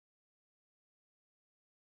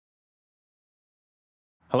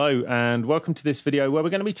Hello and welcome to this video where we're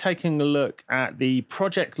going to be taking a look at the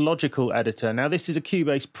Project Logical editor. Now this is a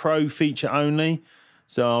Cubase Pro feature only,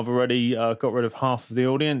 so I've already got rid of half of the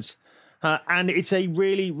audience. And it's a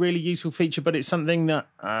really useful feature, but it's something that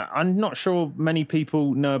I'm not sure many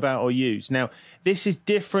people know about or use. Now, this is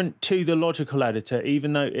different to the Logical editor,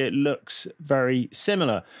 even though it looks very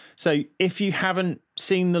similar. So if you haven't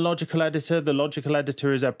seen the Logical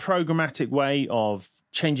editor is a programmatic way of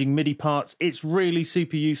changing MIDI parts. It's really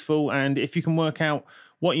super useful, and if you can work out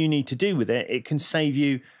what you need to do with it, it can save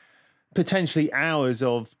you potentially hours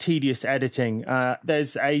of tedious editing.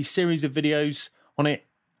 There's a series of videos on it.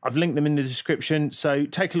 I've linked them in the description, so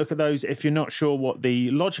take a look at those if you're not sure what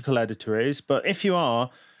the Logical editor is. But if you are,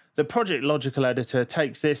 the Project Logical editor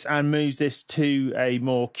takes this and moves this to a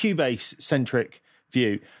more Cubase-centric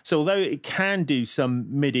view. So although it can do some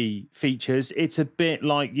MIDI features, it's a bit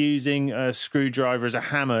like using a screwdriver as a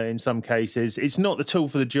hammer in some cases. It's not the tool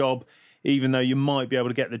for the job, even though you might be able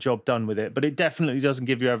to get the job done with it. But it definitely doesn't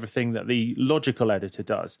give you everything that the Logical editor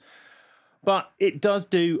does. But it does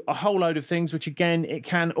do a whole load of things, which again, it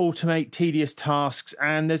can automate tedious tasks.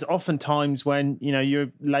 And there's often times when, you know,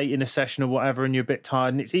 you're late in a session or whatever and you're a bit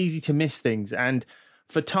tired and it's easy to miss things. And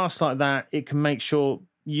for tasks like that, it can make sure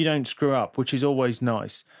you don't screw up, which is always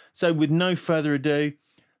nice. So with no further ado,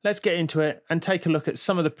 let's get into it and take a look at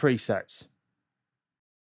some of the presets.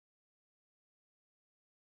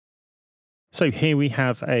 So here we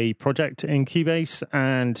have a project in Cubase,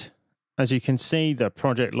 and as you can see, the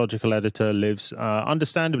Project Logical editor lives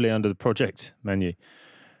understandably under the project menu.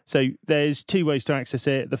 So there's two ways to access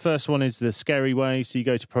it. The first one is the scary way. So you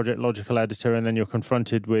go to Project Logical editor and then you're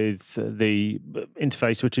confronted with the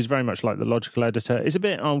interface, which is very much like the Logical editor. It's a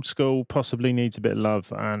bit old school, possibly needs a bit of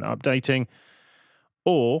love and updating.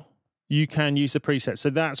 Or you can use the presets. So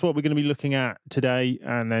that's what we're going to be looking at today.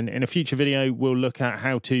 And then in a future video, we'll look at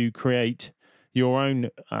how to create your own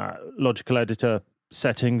Logical editor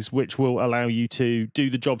settings, which will allow you to do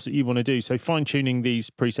the jobs that you want to do. So fine-tuning these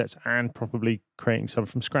presets and probably creating some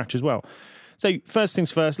from scratch as well. So first things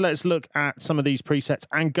first, let's look at some of these presets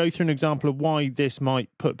and go through an example of why this might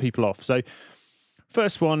put people off. So the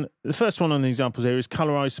first one on the examples here is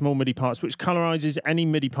colorize small MIDI parts, which colorizes any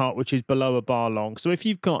MIDI part which is below a bar long. So if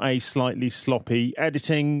you've got a slightly sloppy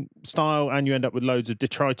editing style and you end up with loads of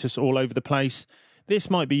detritus all over the place, this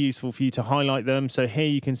might be useful for you to highlight them. So here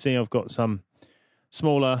you can see I've got some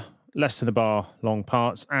smaller, less than a bar long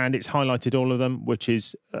parts, and it's highlighted all of them, which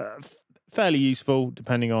is fairly useful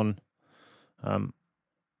depending on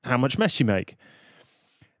how much mess you make.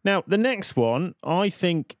 Now, the next one, I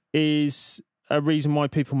think, is a reason why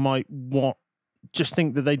people might just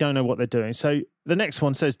think that they don't know what they're doing. So the next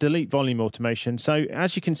one says delete volume automation. So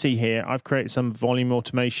as you can see here, I've created some volume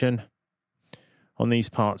automation on these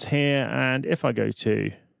parts here, and if I go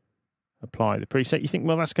to apply the preset, you think,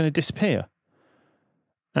 well, that's going to disappear.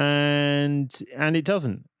 And it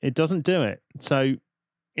doesn't do it. So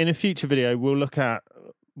in a future video, we'll look at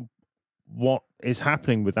what is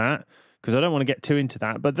happening with that, because I don't want to get too into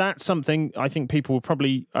that. But that's something I think people will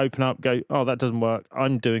probably open up, go, oh, that doesn't work.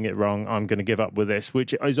 I'm doing it wrong. I'm going to give up with this,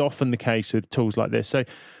 which is often the case with tools like this. So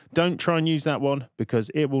don't try and use that one because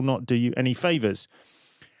it will not do you any favors.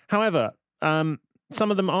 However, some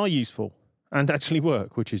of them are useful and actually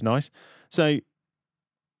work, which is nice. So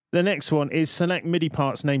the next one is select MIDI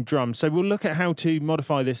parts named drum. So we'll look at how to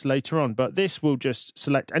modify this later on, but this will just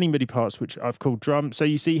select any MIDI parts which I've called drum. So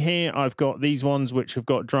you see here, I've got these ones which have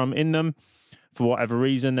got drum in them for whatever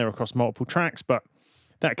reason. They're across multiple tracks, but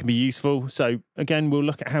that can be useful. So again, we'll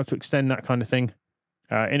look at how to extend that kind of thing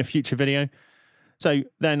in a future video. So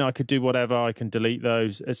then I could do whatever. I can delete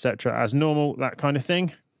those, etc. as normal, that kind of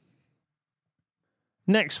thing.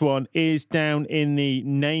 Next one is down in the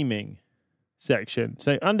naming section.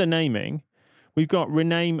 So under naming, we've got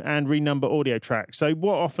rename and renumber audio tracks. So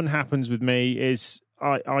what often happens with me is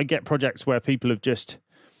I get projects where people have just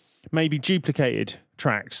maybe duplicated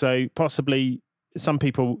tracks. So possibly some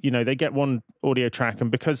people, you know, they get one audio track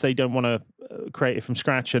and because they don't want to create it from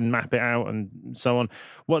scratch and map it out and so on,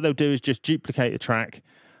 what they'll do is just duplicate a track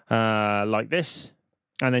like this.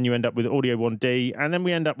 And then you end up with audio 1D. And then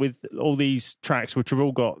we end up with all these tracks which have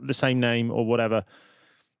all got the same name or whatever.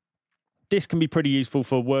 This can be pretty useful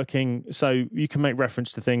for working, so you can make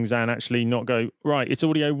reference to things and actually not go, right, it's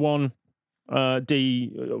audio 1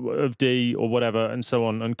 D of D or whatever, and so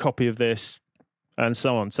on, and copy of this, and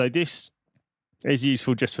so on. So this is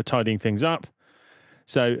useful just for tidying things up.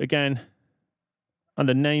 So again,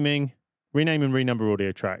 under naming, rename and renumber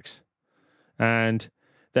audio tracks. And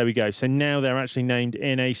there we go. So now they're actually named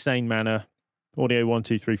in a sane manner, audio 1,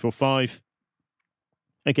 2, 3, 4, 5.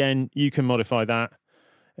 Again, you can modify that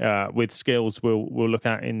with skills we'll look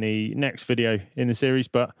at in the next video in the series,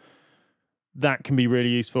 but that can be really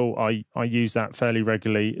useful. I use that fairly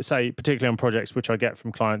regularly, say particularly on projects which I get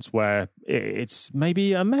from clients where it's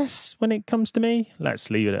maybe a mess when it comes to me. Let's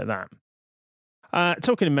leave it at that.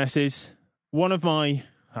 Talking of messes, one of my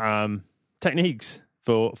techniques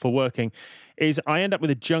for working is I end up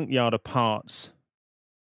with a junkyard of parts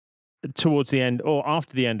towards the end or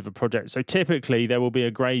after the end of a project. So typically there will be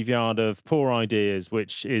a graveyard of poor ideas,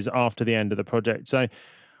 which is after the end of the project. So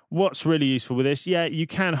what's really useful with this, yeah, you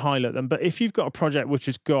can highlight them, but if you've got a project which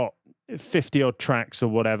has got 50 odd tracks or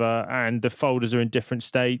whatever, and the folders are in different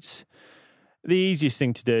states, the easiest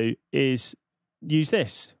thing to do is use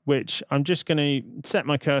this, which I'm just going to set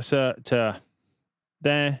my cursor to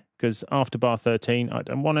there, because after bar 13, I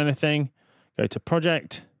don't want anything. Go to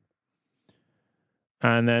project.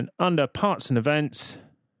 And then under parts and events,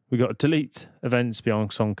 we've got delete events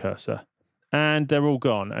beyond song cursor. And they're all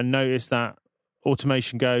gone. And notice that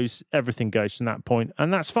automation goes, everything goes from that point,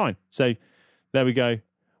 and that's fine. So there we go,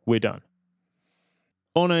 we're done.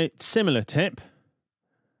 On a similar tip,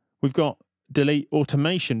 we've got delete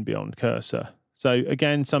automation beyond cursor. So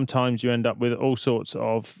again, sometimes you end up with all sorts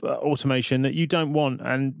of automation that you don't want.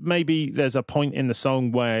 And maybe there's a point in the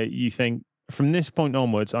song where you think, from this point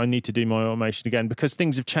onwards, I need to do my automation again because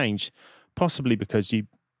things have changed, possibly because you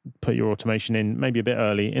put your automation in maybe a bit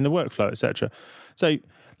early in the workflow, etc. So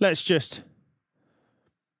let's just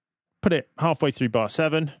put it halfway through bar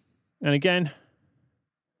 7. And again,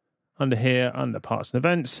 under here, under parts and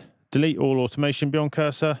events, delete all automation beyond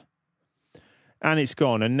cursor. And it's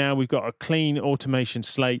gone. And now we've got a clean automation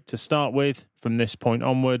slate to start with from this point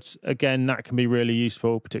onwards. Again, that can be really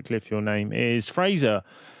useful, particularly if your name is Fraser.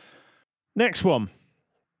 Next one,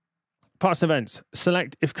 parts and events,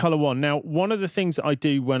 select if color 1. Now, one of the things that I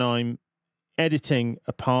do when I'm editing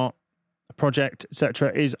a part, a project,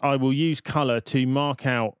 etc., is I will use color to mark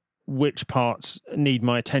out which parts need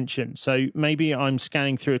my attention. So maybe I'm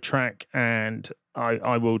scanning through a track and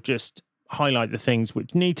I will just highlight the things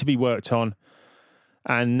which need to be worked on,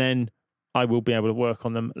 and then I will be able to work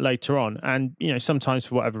on them later on. And, you know, sometimes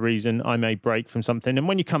for whatever reason, I may break from something. And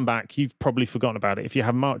when you come back, you've probably forgotten about it if you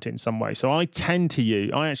haven't marked it in some way. So I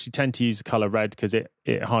actually tend to use the color red because it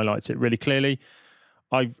highlights it really clearly.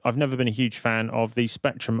 I've never been a huge fan of the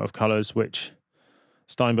spectrum of colors which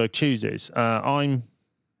Steinberg chooses. I'm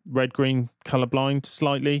red-green colorblind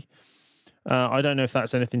slightly. I don't know if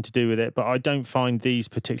that's anything to do with it, but I don't find these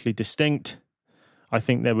particularly distinct. I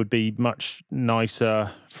think there would be much nicer,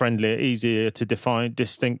 friendlier, easier to define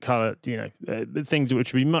distinct color, things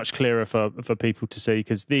which would be much clearer for people to see,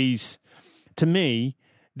 because these, to me,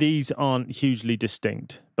 these aren't hugely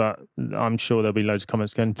distinct. But I'm sure there'll be loads of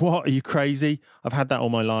comments going, what, are you crazy? I've had that all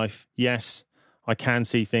my life. Yes, I can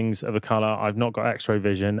see things of a color. I've not got X-ray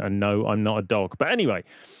vision, and no, I'm not a dog. But anyway,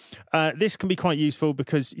 this can be quite useful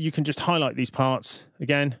because you can just highlight these parts.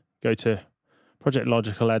 Again, go to Project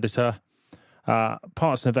Logical Editor,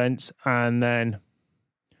 parts and events, and then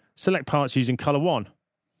select parts using color 1.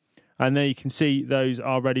 And there you can see those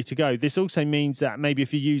are ready to go. This also means that maybe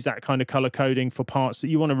if you use that kind of color coding for parts that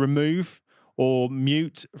you want to remove or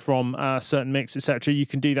mute from a certain mix, etc., you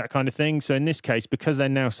can do that kind of thing. So in this case, because they're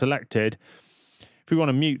now selected, if we want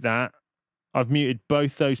to mute that, I've muted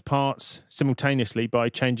both those parts simultaneously by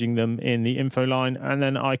changing them in the info line, and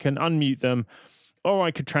then I can unmute them, or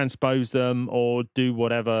I could transpose them or do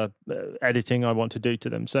whatever editing I want to do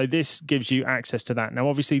to them. So this gives you access to that. Now,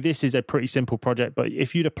 obviously, this is a pretty simple project, but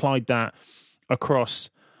if you'd applied that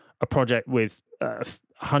across a project with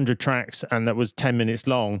 100 tracks and that was 10 minutes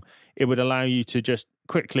long, it would allow you to just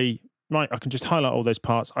quickly, right, I can just highlight all those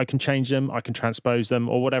parts, I can change them, I can transpose them,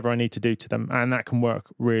 or whatever I need to do to them. And that can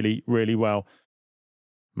work really, really well.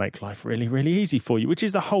 Make life really, really easy for you, which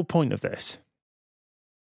is the whole point of this.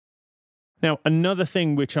 Now, another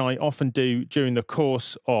thing which I often do during the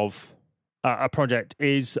course of a project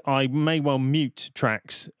is I may well mute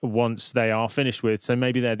tracks once they are finished with. So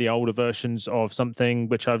maybe they're the older versions of something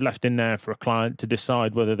which I've left in there for a client to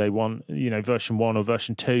decide whether they want, version 1 or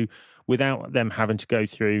version 2, without them having to go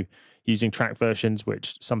through using track versions,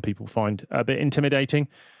 which some people find a bit intimidating.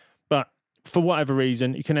 But for whatever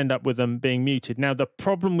reason, you can end up with them being muted. Now, the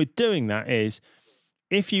problem with doing that is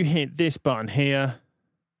if you hit this button here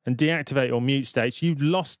and deactivate or mute states, you've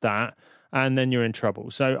lost that, and then you're in trouble.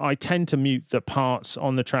 So I tend to mute the parts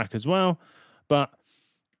on the track as well. But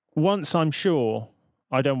once I'm sure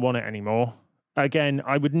I don't want it anymore, again,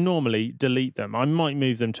 I would normally delete them. I might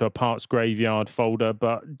move them to a parts graveyard folder,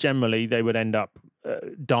 but generally they would end up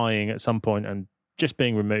dying at some point and just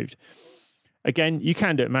being removed. Again, you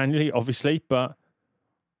can do it manually, obviously, but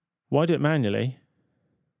why do it manually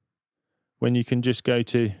when you can just go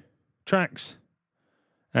to tracks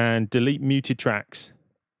and delete muted tracks.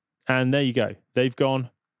 And there you go. They've gone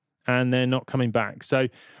and they're not coming back. So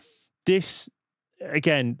this,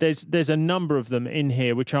 again, there's a number of them in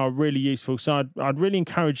here which are really useful. So I'd really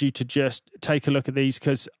encourage you to just take a look at these,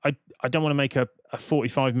 because I don't want to make a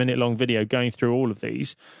 45-minute long video going through all of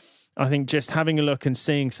these. I think just having a look and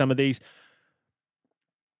seeing some of these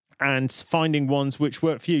and finding ones which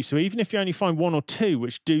work for you. So even if you only find one or two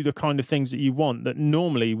which do the kind of things that you want that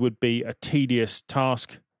normally would be a tedious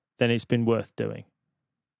task, then it's been worth doing.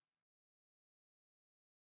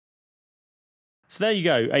 So there you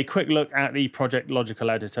go, a quick look at the Project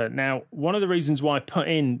Logical Editor. Now, one of the reasons why I put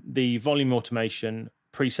in the volume automation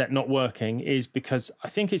preset not working is because I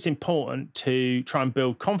think it's important to try and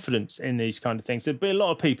build confidence in these kind of things. There'd be a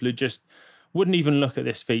lot of people who just wouldn't even look at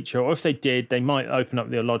this feature, or if they did, they might open up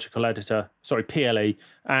the Logical Editor, PLE,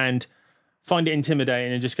 and find it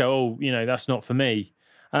intimidating and just go, oh, you know, that's not for me.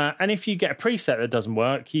 And if you get a preset that doesn't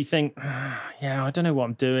work, you think, yeah, I don't know what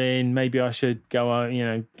I'm doing. Maybe I should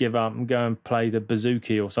go, give up and go and play the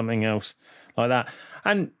bouzouki or something else like that.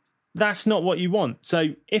 And that's not what you want. So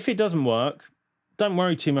if it doesn't work, don't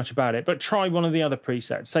worry too much about it, but try one of the other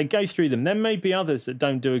presets. So go through them. There may be others that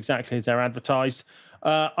don't do exactly as they're advertised.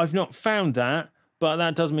 I've not found that, but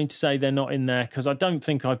that doesn't mean to say they're not in there, because I don't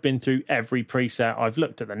think I've been through every preset. I've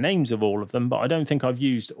looked at the names of all of them, but I don't think I've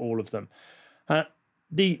used all of them.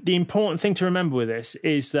 The important thing to remember with this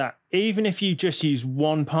is that even if you just use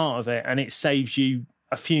one part of it and it saves you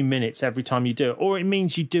a few minutes every time you do it, or it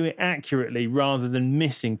means you do it accurately rather than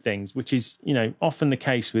missing things, which is, often the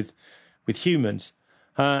case with humans,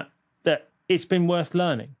 that it's been worth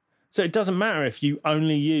learning. So it doesn't matter if you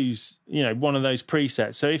only use, one of those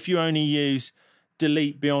presets. So if you only use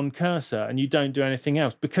delete beyond cursor and you don't do anything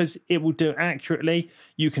else, because it will do it accurately,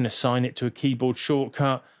 you can assign it to a keyboard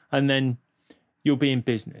shortcut and then you'll be in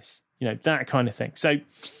business, that kind of thing. So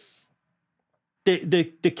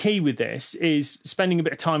the key with this is spending a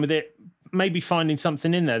bit of time with it, maybe finding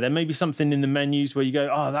something in there. There may be something in the menus where you go,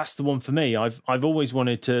 oh, that's the one for me. I've always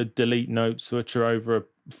wanted to delete notes which are over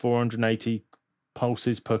 480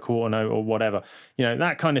 pulses per quarter note or whatever,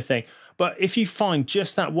 that kind of thing. But if you find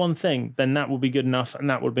just that one thing, then that will be good enough and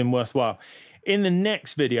that would have been worthwhile. In the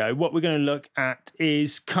next video, what we're going to look at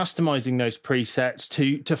is customizing those presets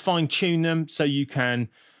to fine-tune them so you can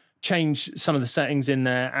change some of the settings in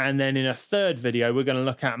there. And then in a third video, we're going to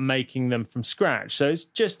look at making them from scratch. So it's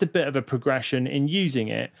just a bit of a progression in using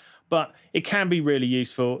it, but it can be really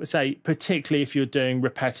useful, say, particularly if you're doing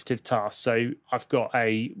repetitive tasks. So I've got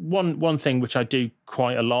one thing which I do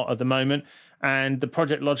quite a lot at the moment, and the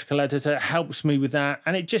Project Logical Editor helps me with that.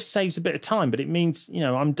 And it just saves a bit of time, but it means,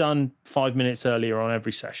 I'm done 5 minutes earlier on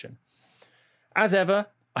every session. As ever,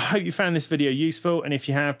 I hope you found this video useful. And if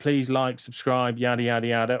you have, please like, subscribe, yada, yada,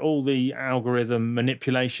 yada, all the algorithm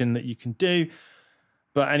manipulation that you can do.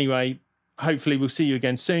 But anyway, hopefully we'll see you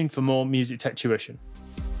again soon for more Music Tech Tuition.